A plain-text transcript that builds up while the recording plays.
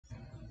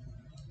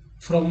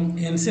From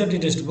Ncert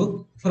textbook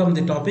from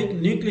the topic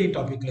Nuclei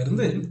topic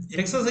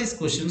exercise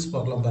questions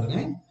பார்க்கலாம் பாருங்க.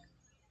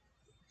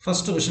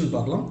 First question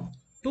பார்க்கலாம்.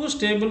 Two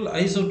stable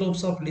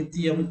isotopes of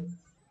lithium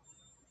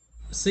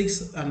 6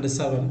 and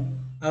 7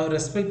 have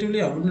respectively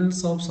abundance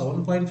of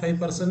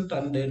 7.5%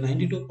 and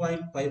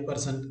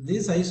 92.5%.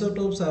 These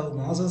isotopes have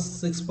masses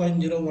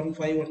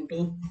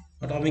 6.01512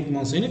 atomic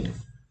mass unit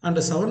and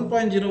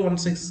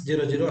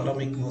 7.01600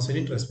 atomic mass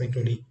unit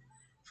respectively.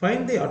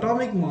 Find the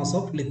atomic mass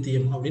of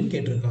lithium அப்படின்னு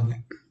கேட்டிருக்காங்க.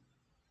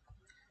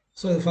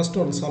 So first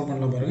one solve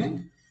பண்ணலாம் பாருங்க.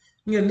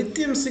 இங்க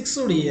lithium 6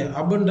 உடைய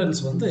abundance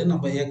வந்து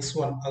நம்ம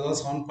x1 அதாவது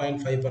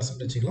 7.5%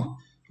 வச்சுக்கலாம்.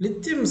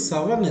 lithium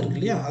 7 இருக்கு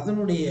இல்லையா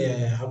அதனுடைய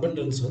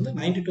abundance வந்து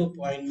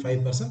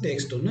 92.5%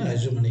 x2ன்னு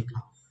assume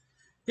பண்ணிக்கலாம்.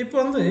 இப்போ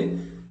வந்து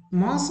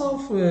mass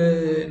of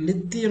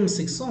lithium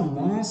 6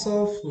 mass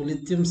of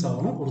lithium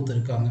 7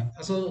 கொடுத்திருக்காங்க.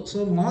 So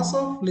mass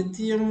of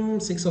lithium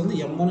 6 வந்து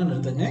m1 ன்னு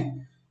எடுத்துங்க.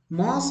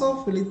 mass of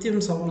lithium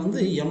 7 வந்து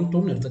m2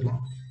 ன்னு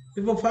எடுத்துக்கலாம்.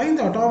 இப்போ find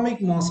the atomic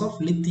mass of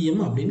lithium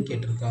அப்படின்னு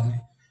கேட்டிருக்காங்க.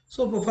 ஸோ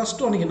இப்போ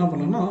ஃபர்ஸ்ட் ஒன்றுக்கு என்ன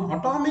பண்ணணும்னா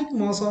atomic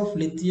mass of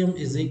lithium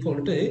is equal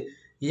to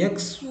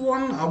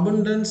x1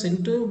 abundance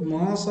into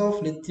mass of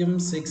lithium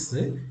 6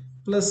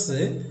 plus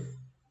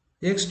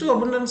x2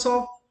 abundance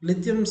of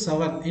lithium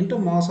 7 into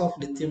mass of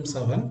lithium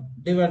 7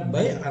 divided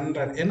by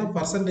 100. என்ன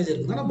percentage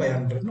இருக்குதுன்னா by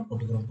 100ன்னு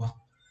போட்டுக்கிறோம்ப்பா.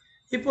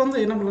 இப்போ வந்து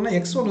என்ன பண்ணலாம்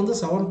x1 வந்து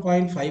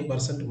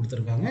 7.5%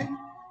 கொடுத்துருக்காங்க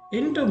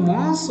into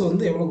mass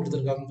வந்து எவ்வளோ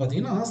கொடுத்துருக்காங்க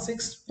பார்த்தீங்கன்னா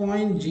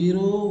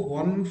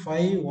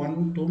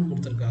 6.01512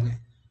 கொடுத்துருக்காங்க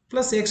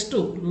ப்ளஸ் x2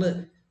 இல்லை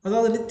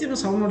அதாவது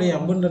லித்தியம் 7 உடைய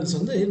அபண்டன்ஸ்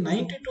வந்து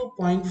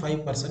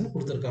 92.5%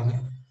 கொடுத்துருக்காங்க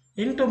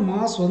into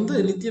mass வந்து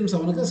லித்தியம்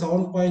 7க்கு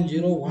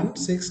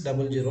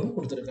 7.01600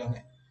 கொடுத்துருக்காங்க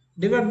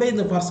டிவைட் பை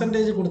இந்த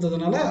பர்சன்டேஜ்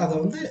கொடுத்ததுனால அதை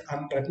வந்து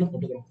 100ன்னு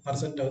போட்டுக்கிறோம்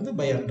பர்சன்ட்டை வந்து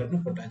பை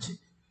 100ன்னு போட்டாச்சு.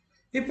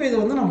 இப்போ இதை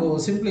வந்து நம்ம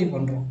சிம்பிளை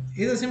பண்ணுறோம்.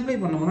 இதை சிம்பிளை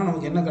பண்ணோம்னா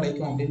நமக்கு என்ன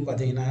கிடைக்கும் அப்படின்னு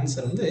பார்த்தீங்கன்னா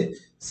ஆன்சர் வந்து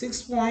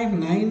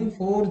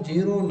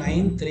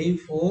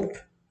 6.940934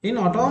 இன்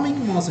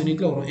அட்டாமிக் மாஸ்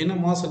யூனிட்ல வரும். என்ன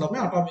மாஸ் எல்லாமே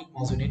அட்டாமிக்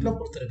மாஸ் யூனிட்ல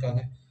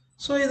கொடுத்துருக்காங்க.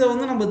 ஸோ இதை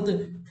வந்து நம்ம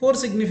 4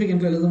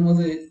 சிக்னிஃபிகண்ட்ல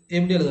எழுதும்போது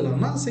எப்படி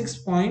எழுதலாம்னா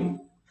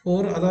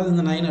 6.4 அதாவது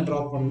இந்த 9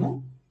 ட்ராப் பண்ணணும்.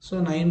 ஸோ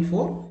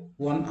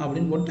 941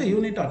 அப்படின்னு போட்டு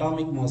யூனிட்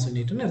அட்டாமிக் மாஸ்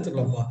யூனிட்னு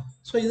எடுத்துக்கலாம்ப்பா.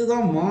 ஸோ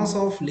இதுதான் மாஸ்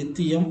ஆஃப்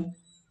லித்தியம்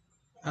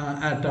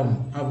ஆட்டம்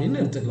அப்படின்னு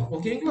எடுத்துக்கலாம்.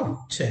 ஓகேங்களா?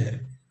 சரி,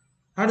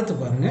 அடுத்து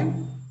பாருங்க.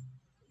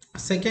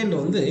 செகண்ட்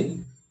வந்து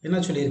என்ன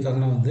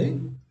சொல்லியிருக்காங்கன்னா வந்து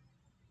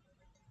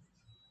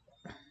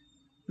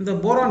இந்த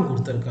போரான்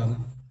கொடுத்துருக்காங்க.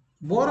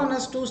 Boron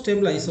has two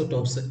stable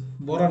isotopes,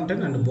 boron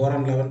 10 and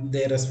boron 11.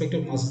 Their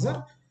respective masses are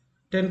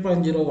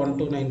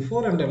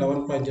 10.01294 and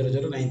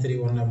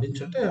 11.00931 அப்படின்னு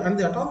சொல்லிட்டு and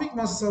the atomic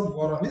masses of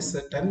boron is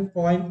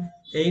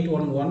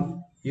 10.811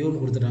 யூன்னு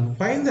கொடுத்துட்டாங்க.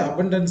 Find the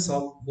abundance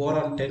of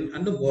boron 10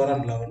 and boron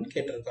 11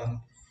 கேட்டிருக்காங்க.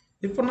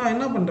 இப்போ நான்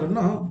என்ன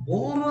பண்ணுறேன்னா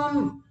boron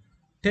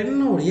 10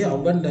 உடைய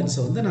abundance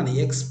வந்து நான்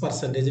x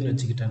பர்சன்டேஜ்னு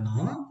வச்சுக்கிட்டேன்னா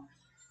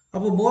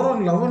அப்போ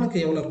போரான் 11க்கு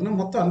எவ்வளோ இருக்குன்னா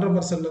மொத்தம்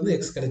 100%லேருந்து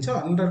எக்ஸ் கிடைச்சா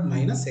 100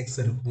 மைனஸ் எக்ஸ்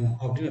இருக்கும்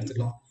அப்படின்னு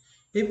எடுத்துக்கலாம்.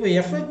 இப்போ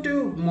effective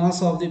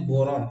mass of the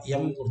boron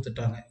M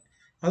கொடுத்துட்டாங்க.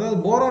 அதாவது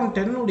போரான்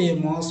 10 உடைய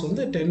மாஸ்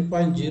வந்து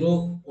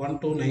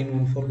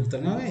 10.0129114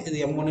 கொடுத்துருக்காங்க. இது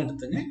M1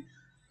 எடுத்துங்க.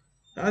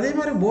 அதே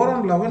மாதிரி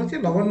போரான் 11க்கு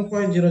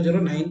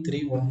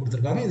 11.00931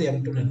 கொடுத்துருக்காங்க. இது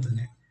M2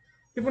 எடுத்துங்க.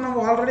 இப்போ நம்ம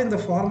ஆல்ரெடி இந்த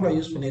ஃபார்முலா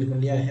யூஸ் பண்ணியிருக்கோம்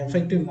இல்லையா,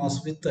 effective mass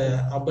with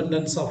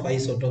abundance of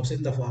isotopes,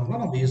 இந்த ஃபார்முலா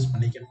நம்ம யூஸ்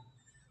பண்ணிக்கணும்.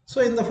 ஸோ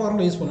இந்த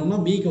ஃபார்முலா யூஸ் பண்ணோம்னா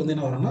பிக்கு வந்து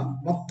என்ன வரும்னா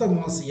மொத்த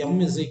mass M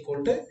is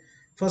equal to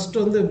first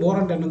வந்து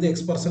போரான் 10 வந்து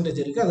எக்ஸ் பர்சன்டேஜ்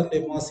இருக்குது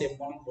அதனுடைய மாஸ்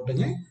M1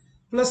 போட்டுங்க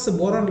ப்ளஸ்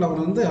போரான்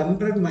 11 வந்து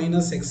 100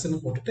 மைனஸ் எக்ஸ்ன்னு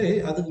போட்டுட்டு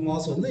அதுக்கு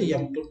மாஸ் வந்து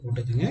M2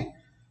 போட்டுக்குங்க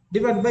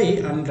டிவைட் பை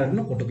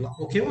 100ன்னு போட்டுக்கலாம்.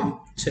 ஓகேவா?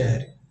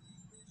 சரி,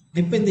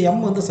 இப்போ இந்த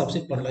எம் வந்து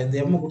சப்ஸ்டிட் பண்ணலாம். இந்த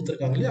எம்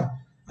கொடுத்துருக்காங்க இல்லையா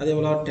அது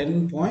எவ்வளோ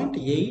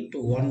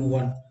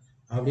 10.811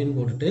 அப்படின்னு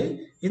போட்டுட்டு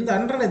இந்த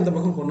 100 இந்த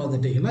பக்கம் கொண்டு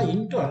வந்துட்டீங்கன்னா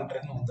இன்ட்டு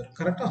 100ன்னு வந்துடும்.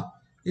 கரெக்டாக?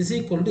 Is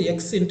equal to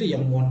X into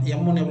M1.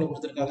 M1 எவ்வளோ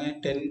கொடுத்துருக்காங்க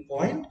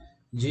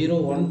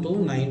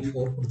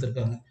 10.01294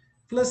 கொடுத்துருக்காங்க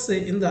ப்ளஸ்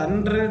இந்த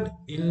 100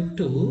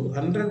 into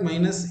 100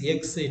 minus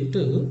X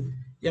into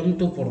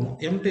M2 போடணும்.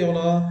 M2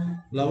 எவ்வளோ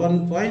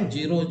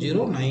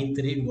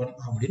 11.00931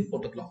 அப்படின்னு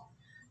போட்டுக்கலாம்.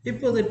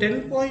 இப்போ இது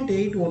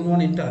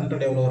 10.811 இன்ட்டு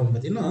 100 எவ்வளோ வரும்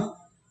பார்த்தீங்கன்னா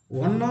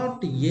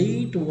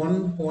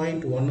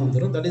 108.1.1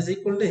 வந்துடும். தட் இஸ்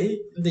ஈக்குவல் டு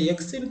இந்த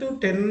எக்ஸ் இன்ட்டு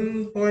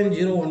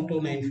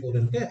 10.01294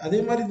 இருக்கு. அதே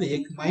மாதிரி இந்த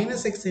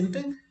மைனஸ் எக்ஸ்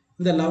இன்ட்டு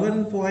இந்த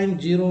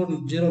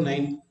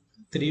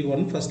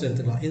 11.00931 ஃபர்ஸ்ட்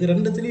எடுத்துக்கலாம். இது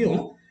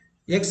ரெண்டுத்துலேயும்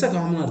எக்ஸை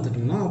காமனாக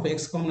எடுத்துட்டோம்னா அப்போ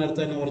எக்ஸ் காமனாக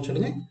எடுத்தால் என்ன வர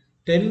சொல்லுங்க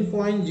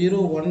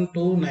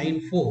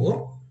 10.01294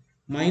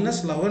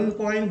 மைனஸ்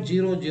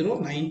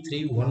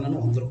 11.00931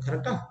 வந்துடும்.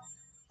 கரெக்டாக?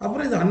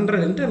 அப்புறம் இது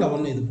 100 இன்ட்டு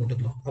 11 இது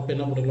போட்டுக்கலாம். அப்போ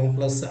என்ன போட்டுக்கலாம்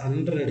ப்ளஸ்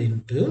 100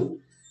 இன்ட்டு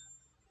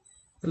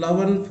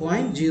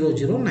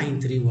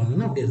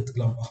 11.00931 அப்படி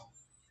எடுத்துக்கலாம்ப்பா.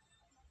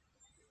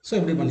 ஸோ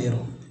இப்படி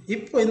பண்ணிடுறோம்.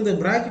 இப்போ இந்த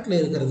ப்ராக்கெட்டில்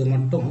இருக்கிறது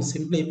மட்டும்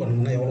சிம்பிளை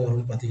பண்ணணும்னா எவ்வளோ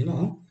வரும்னு பார்த்தீங்கன்னா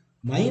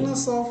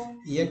மைனஸ் ஆஃப்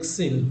எக்ஸ்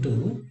இன்ட்டு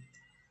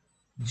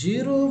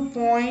 0.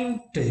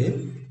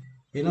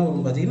 என்ன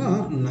வரும் பார்த்தீங்கன்னா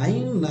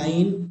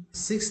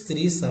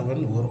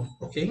 99637 வரும்.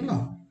 ஓகேங்களா?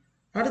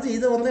 அடுத்து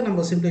இதை வந்து நம்ம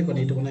சிம்பிளை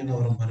பண்ணிட்டு போனால் என்ன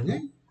வரும் பாருங்க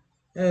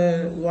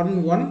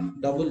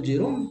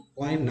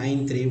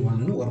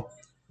 1100.931 வரும்.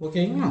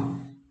 ஓகேங்களா?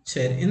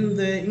 சரி,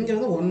 இங்கே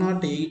வந்து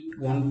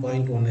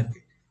 108.1.1 இருக்குது.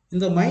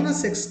 இந்த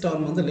மைனஸ் எக்ஸ்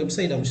டேர்ம் வந்து லெஃப்ட்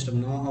சைடு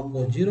அமைச்சிட்டோம்னா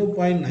அப்போது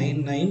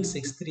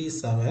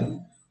 0.99637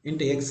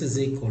 into X is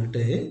equal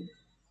to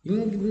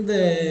இந்த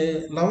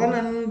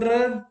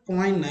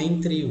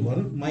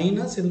 1100.931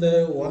 மைனஸ் இந்த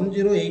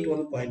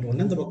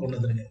 1081.1 இந்த பக்கம் கொண்டு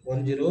வந்துருங்க.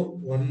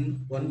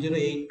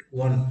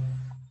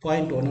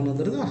 1081.1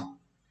 வந்துருதா?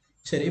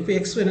 சரி, இப்போ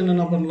எக்ஸ் வேணும்னு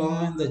என்ன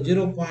பண்ணலாம்? இந்த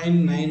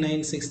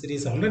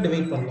 0.99637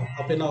 டிவைட் பண்ணலாம்.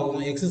 அப்போ என்ன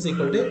ஆகும்? X is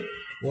equal to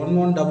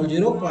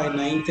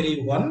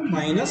 1100.931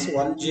 minus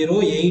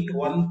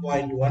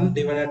 1081.1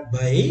 divided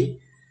by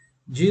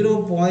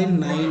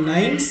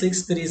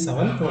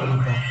 0.99637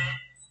 போடணும்ப்பா.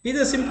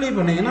 இதை சிம்பிளை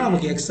பண்ணீங்கன்னா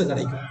நமக்கு எக்ஸ்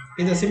கிடைக்கும்.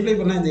 இதை சிம்பிளை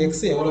பண்ணால் இந்த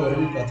எக்ஸ் எவ்வளோ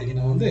வரும்னு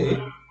பார்த்தீங்கன்னா வந்து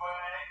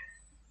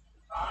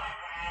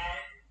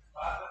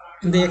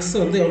இந்த எக்ஸ்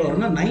வந்து எவ்வளோ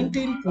வரும்னா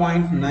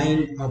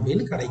 19.9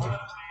 அப்படின்னு கிடைக்கும்.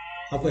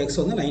 அப்போ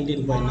எக்ஸ் வந்து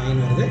 19.9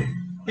 வருது.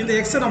 இந்த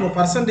எக்ஸை நம்ம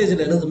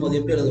பர்சன்டேஜில் எழுதும் போது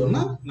எப்படி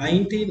எழுதுவோம்னா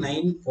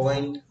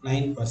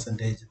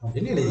 99.9%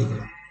 அப்படின்னு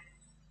எழுதிக்கலாம்.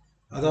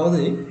 அதாவது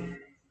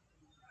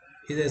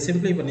இதை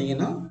சிம்பிளை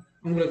பண்ணீங்கன்னா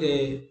உங்களுக்கு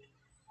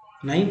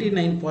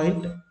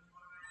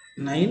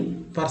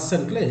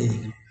 99.9%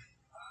 எழுதிக்கலாம்.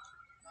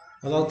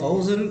 அதாவது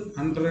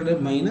 1100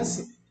 மைனஸ்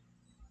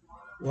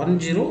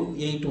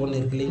 1081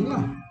 இருக்கு இல்லைங்களா?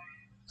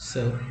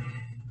 ஸோ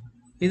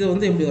இது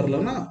வந்து எப்படி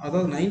வரலாம்னா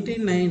அதாவது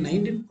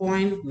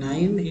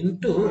 19.9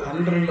 இன்ட்டு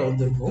 100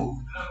 வந்திருக்கும்.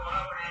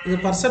 இது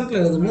பர்சன்ட்ல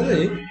எழுதும்போது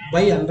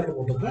பை 100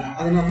 போட்டுப்போம்.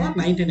 அதனால தான்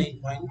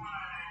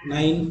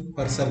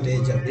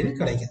 99.9% அப்படின்னு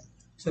கிடைக்குது.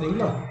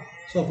 சரிங்களா?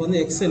 ஸோ அப்போ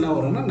வந்து எக்ஸ் என்ன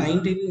வரும்னா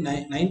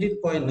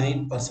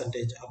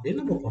 19.9% அப்படின்னு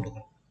நம்ம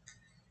போட்டுக்கிறோம்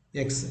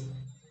எக்ஸ்.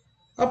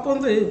 அப்போ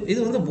வந்து இது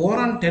வந்து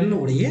போரான் 10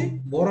 உடைய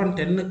போரான்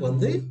 10க்கு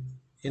வந்து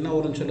என்ன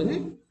வரும்னு சொல்லுங்க?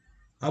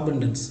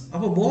 அபண்டன்ஸ்.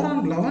 அப்போ போரான்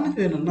 11க்கு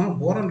வேணும்னா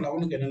போரான்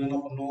 11க்கு என்ன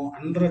பண்ணணும்?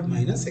 100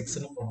 மைனஸ்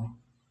எக்ஸ்ன்னு போடணும்.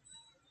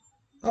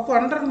 அப்போ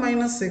 100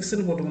 மைனஸ்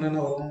எக்ஸ்ன்னு போட்டோம்னா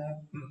என்ன வரும்?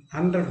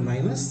 100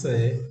 மைனஸ்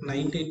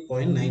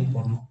 19.9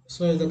 போடணும்.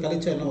 ஸோ இதை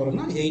கழிச்சா என்ன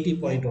வரும்னா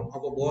 80.1.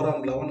 அப்போ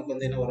போரான் 11க்கு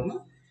வந்து என்ன வரும்னா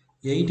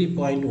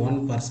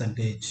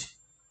 80.1%.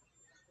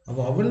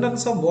 அப்போ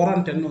அபண்டன்ஸ் ஆஃப்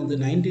போரான் 10 வந்து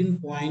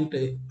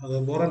 19.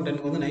 அதாவது போரான்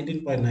 10க்கு வந்து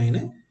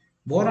 19.9.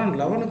 போரான்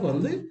 11க்கு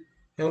வந்து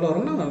எவ்வளோ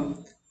வரும்னா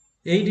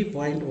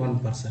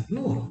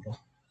 80.1%ன்னு வரும்ப்பா.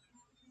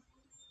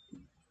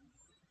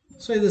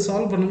 ஸோ இது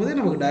சால்வ் பண்ணும்போதே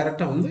நமக்கு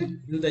டைரெக்டாக வந்து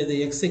இது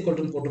எக்ஸ்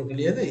ஈக்குவல்ட்டுன்னு போட்டிருக்க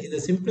இல்லையாது, இதை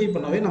சிம்பிளை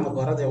பண்ணவே நமக்கு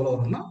வரது எவ்வளோ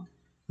வரும்னா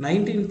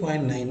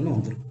 19.9ன்னு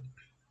வந்துருக்கும்.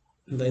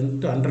 இந்த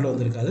இன்ட்டு 100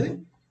 வந்திருக்காது,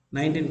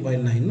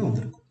 19.9ன்னு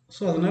வந்திருக்கும்.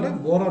 ஸோ அதனால்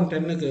போரான்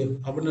 10க்கு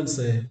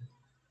அபண்டன்ஸு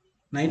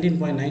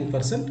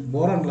 19.9%,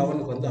 போரான்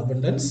 11க்கு வந்து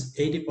அபண்டன்ஸ்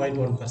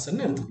 80.1%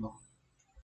 எடுத்துக்கலாம்.